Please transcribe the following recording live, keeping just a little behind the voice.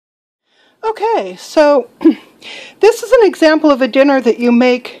Okay, so this is an example of a dinner that you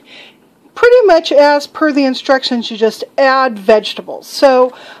make pretty much as per the instructions. You just add vegetables.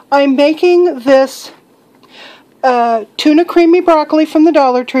 So I'm making this tuna creamy broccoli from the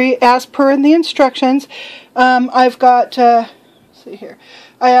Dollar Tree as per in the instructions. I've got, let's see here,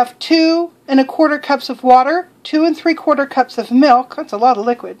 I have 2 1/4 cups of water, 2 3/4 cups of milk. That's a lot of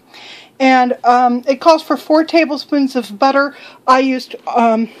liquid. And it calls for 4 tablespoons of butter. I used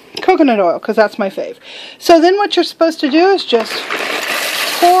coconut oil because that's my fave. So then what you're supposed to do is just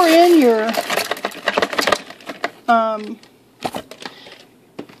pour in your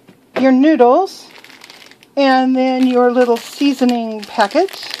noodles and then your little seasoning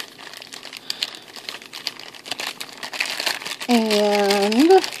packet. And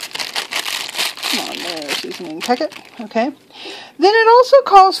come on there, seasoning packet. Okay. Then it also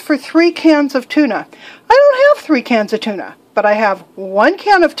calls for 3 cans of tuna. I don't have 3 cans of tuna, but I have 1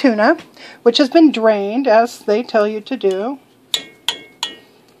 can of tuna, which has been drained, as they tell you to do.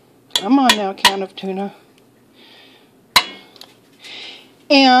 Come on now, can of tuna.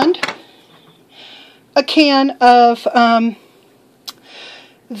 And a can of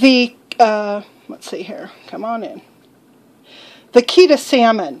let's see here, come on in. The Kita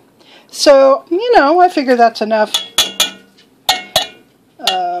salmon. So, you know, I figure that's enough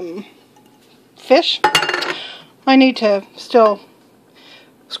fish. I need to still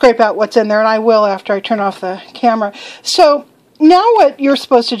scrape out what's in there, and I will after I turn off the camera. So now what you're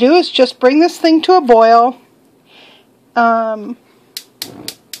supposed to do is just bring this thing to a boil,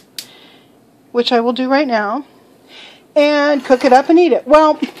 which I will do right now, and cook it up and eat it.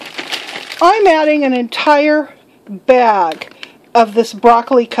 Well, I'm adding an entire bag of this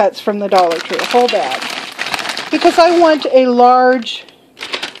broccoli cuts from the Dollar Tree, a whole bag, because I want a large,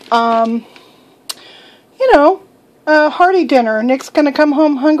 you know, a hearty dinner. Nick's going to come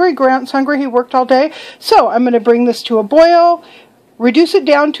home hungry. Grant's hungry. He worked all day. So I'm going to bring this to a boil, reduce it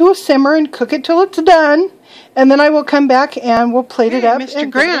down to a simmer, and cook it till it's done. And then I will come back and we'll plate it up. Mr.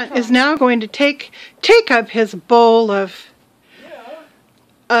 Grant is now going to take up his bowl of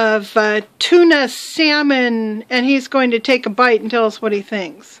tuna salmon, and he's going to take a bite and tell us what he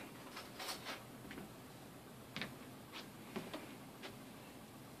thinks.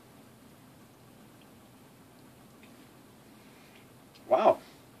 Wow,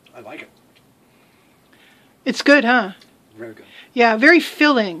 I like it. It's good, huh? Very good. Yeah, very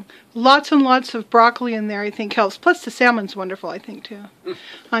filling. Lots and lots of broccoli in there, I think, helps. Plus the salmon's wonderful, I think, too.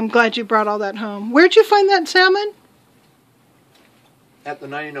 I'm glad you brought all that home. Where'd you find that salmon? At the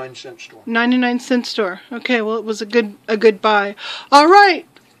 99-cent store. 99-cent store. Okay, well, it was a good buy. All right,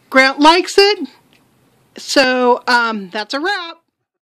 Grant likes it. So, that's a wrap.